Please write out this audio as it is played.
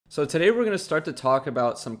So today we're going to start to talk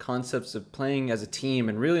about some concepts of playing as a team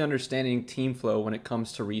and really understanding team flow when it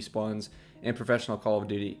comes to respawns in professional Call of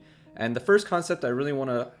Duty. And the first concept I really want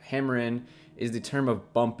to hammer in is the term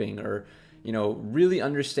of bumping, or really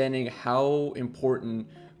understanding how important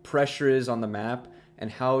pressure is on the map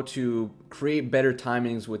and how to create better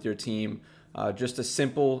timings with your team. Just a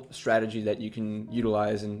simple strategy that you can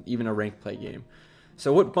utilize in even a ranked play game.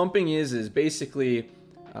 So what bumping is basically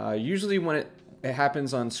usually when it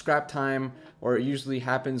happens on scrap time, or it usually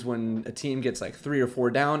happens when a team gets like 3 or 4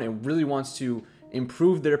 down and really wants to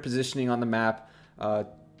improve their positioning on the map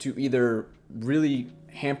to either really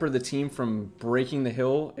hamper the team from breaking the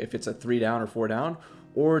hill if it's a 3 down or 4 down,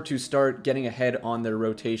 or to start getting ahead on their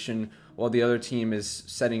rotation while the other team is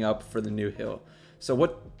setting up for the new hill. So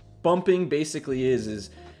what bumping basically is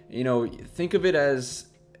think of it as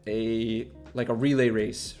a relay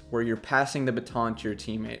race where you're passing the baton to your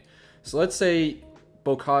teammate. So let's say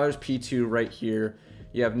Bokar's P2 right here.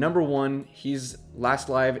 You have number 1, he's last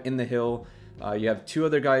live in the hill. You have 2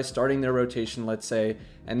 other guys starting their rotation, let's say,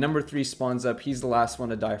 and number 3 spawns up. He's the last one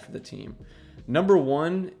to die for the team. Number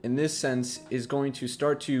 1, in this sense, is going to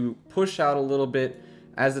start to push out a little bit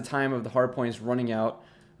as the time of the hardpoint is running out.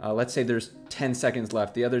 Let's say there's 10 seconds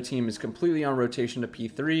left. The other team is completely on rotation to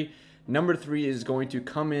P3. Number 3 is going to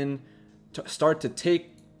come in to start to take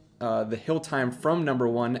the hill time from number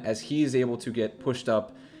 1 as he is able to get pushed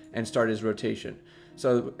up and start his rotation.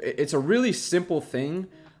 So it's a really simple thing,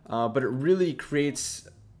 but it really creates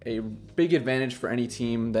a big advantage for any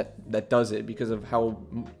team that does it because of how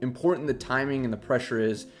important the timing and the pressure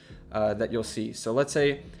is that you'll see. So let's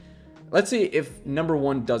say if number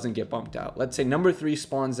 1 doesn't get bumped out. Let's say number 3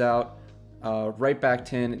 spawns out right back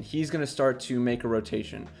 10, and he's going to start to make a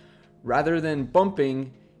rotation. Rather than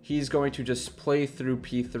bumping, he's going to just play through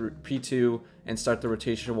P2 and start the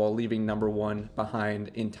rotation while leaving number 1 behind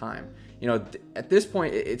in time. At this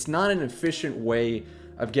point, it's not an efficient way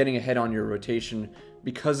of getting ahead on your rotation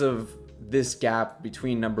because of this gap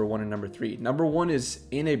between number 1 and number 3. Number 1 is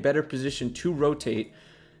in a better position to rotate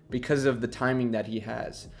because of the timing that he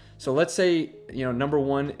has. So let's say, number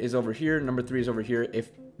 1 is over here, number 3 is over here. If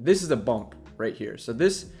this is a bump right here. So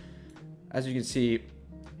this, as you can see,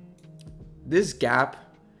 this gap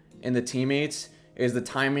in the teammates is the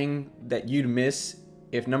timing that you'd miss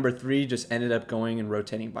if number 3 just ended up going and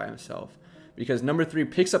rotating by himself, because number 3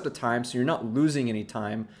 picks up the time, so you're not losing any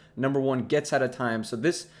time. Number 1 gets out of time, so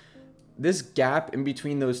this gap in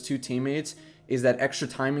between those 2 teammates is that extra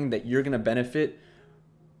timing that you're going to benefit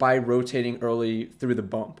by rotating early through the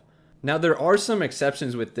bump. Now there are some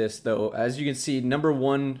exceptions with this though. As you can see, number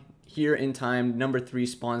 1 here in time, number 3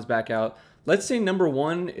 spawns back out. Let's say number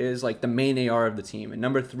 1 is like the main AR of the team, and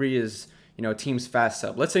number 3 is, team's fast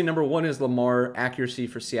sub. Let's say number 1 is Lamar, accuracy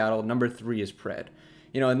for Seattle. Number 3 is Pred.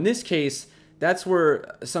 In this case, that's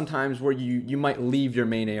where sometimes where you might leave your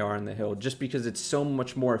main AR in the hill, just because it's so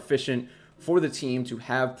much more efficient for the team to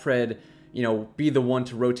have Pred, be the one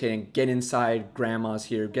to rotate and get inside grandma's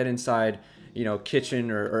here, get inside, kitchen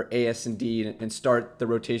or AS&D and start the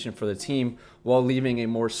rotation for the team, while leaving a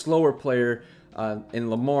more slower player in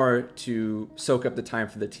Lamar to soak up the time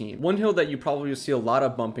for the team. One hill that you probably will see a lot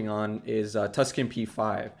of bumping on is Tuscan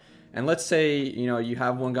P5. And let's say, you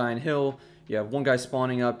have one guy in hill, you have one guy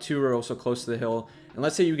spawning up, 2 are also close to the hill, and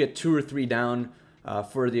let's say you get 2 or 3 down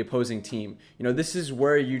for the opposing team. This is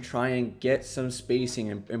where you try and get some spacing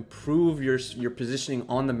and improve your positioning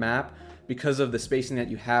on the map because of the spacing that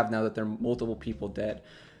you have now that there are multiple people dead.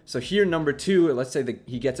 So here, number 2, let's say that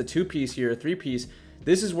he gets a 2-piece here, a 3-piece.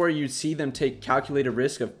 This is where you see them take calculated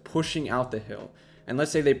risk of pushing out the hill. And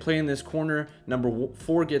let's say they play in this corner, number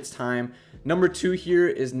 4 gets time. Number 2 here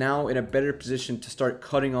is now in a better position to start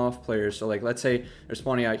cutting off players. So like, let's say they're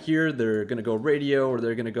spawning out here, they're going to go radio, or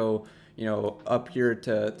they're going to go, up here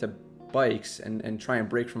to bikes and try and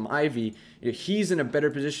break from Ivy. He's in a better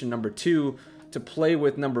position, number 2, to play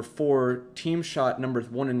with number 4, team shot number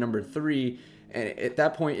 1 and number 3. And at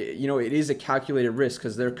that point, it is a calculated risk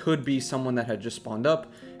because there could be someone that had just spawned up,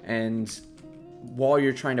 and while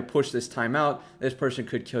you're trying to push this time out, this person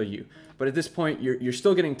could kill you. But at this point, you're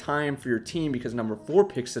still getting time for your team because number 4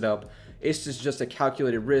 picks it up. It's just a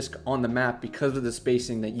calculated risk on the map because of the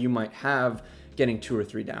spacing that you might have getting 2 or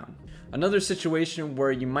 3 down. Another situation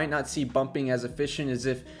where you might not see bumping as efficient is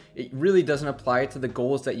if it really doesn't apply to the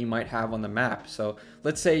goals that you might have on the map. So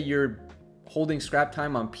let's say you're holding scrap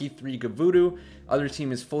time on P3 Gavudu, other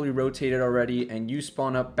team is fully rotated already, and you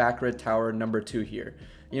spawn up back red tower number 2 here.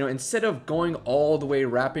 Instead of going all the way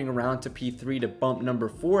wrapping around to P3 to bump number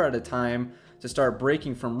 4 at a time to start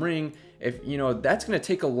breaking from ring, if that's going to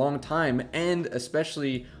take a long time, and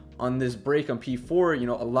especially on this break on P4, you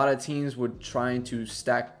know, a lot of teams would try to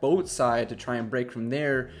stack both sides to try and break from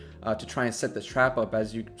there to try and set the trap up,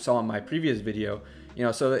 as you saw in my previous video. You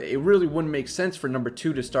know, so it really wouldn't make sense for number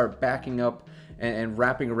 2 to start backing up and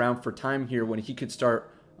wrapping around for time here when he could start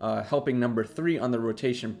helping number 3 on the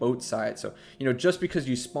rotation both sides. So, you know, just because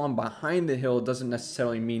you spawn behind the hill doesn't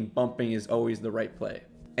necessarily mean bumping is always the right play.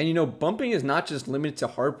 And you know, bumping is not just limited to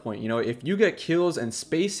hardpoint. You know, if you get kills and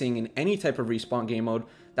spacing in any type of respawn game mode,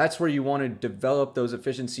 that's where you want to develop those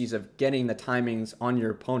efficiencies of getting the timings on your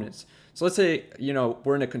opponents. So let's say, you know,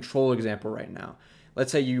 we're in a control example right now.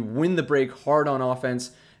 Let's say you win the break hard on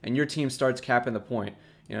offense and your team starts capping the point.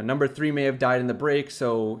 You know, number 3 may have died in the break,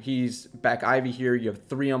 so he's back Ivy here. You have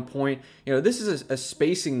 3 on point. You know, this is a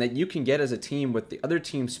spacing that you can get as a team with the other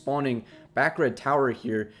team spawning back red tower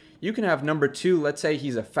here. You can have number 2, let's say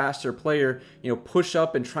he's a faster player, you know, push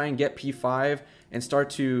up and try and get P5 and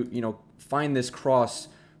start to, you know, find this cross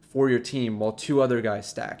for your team while 2 other guys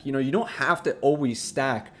stack. You know, you don't have to always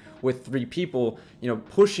stack with 3 people. You know,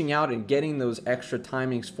 pushing out and getting those extra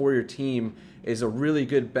timings for your team is a really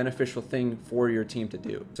good beneficial thing for your team to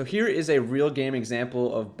do. So here is a real game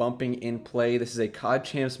example of bumping in play. This is a COD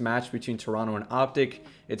Champs match between Toronto and Optic.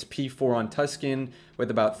 It's P4 on Tuscan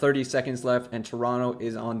with about 30 seconds left, and Toronto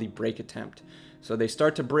is on the break attempt. So they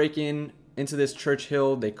start to break into this church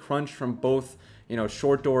hill. They crunch from both, you know,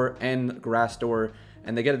 short door and grass door,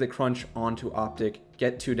 and they get the crunch onto Optic,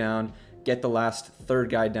 get 2 down, get the last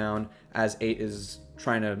 3rd guy down as 8 is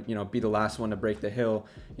trying to, you know, be the last one to break the hill.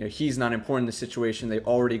 You know, he's not important in the situation. They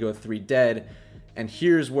already go 3 dead. And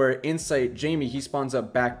here's where Insight Jamie, he spawns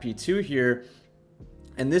up back P2 here.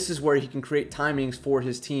 And this is where he can create timings for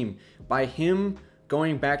his team. By him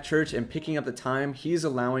going back church and picking up the time, he's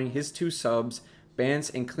allowing his 2 subs, Bance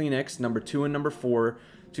and Kleenex, number 2 and number 4,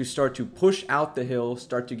 to start to push out the hill,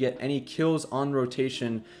 start to get any kills on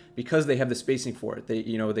rotation because they have the spacing for it. They,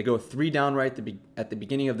 you know, they go 3 down right at the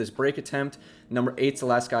beginning of this break attempt. Number 8's the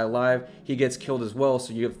last guy alive. He gets killed as well.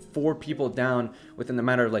 So you have 4 people down within the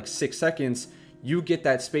matter of like 6 seconds. You get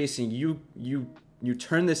that spacing. You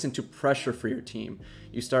turn this into pressure for your team.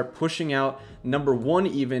 You start pushing out. Number 1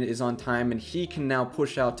 even is on time, and he can now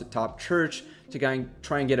push out to top church to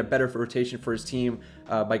try and get a better rotation for his team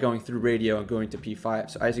by going through radio and going to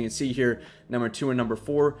P5. So as you can see here, number 2 and number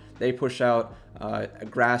 4, they push out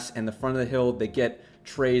grass in the front of the hill. They get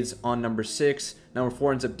trades on number 6. Number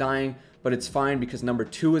 4 ends up dying, but it's fine because number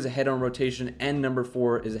 2 is ahead on rotation and number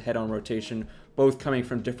 4 is ahead on rotation, both coming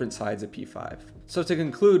from different sides of P5. So to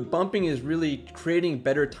conclude, bumping is really creating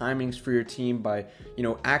better timings for your team by, you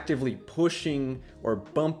know, actively pushing or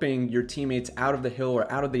bumping your teammates out of the hill or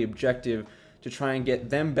out of the objective to try and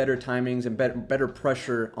get them better timings and better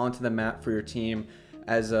pressure onto the map for your team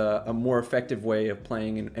as a more effective way of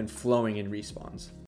playing and flowing in respawns.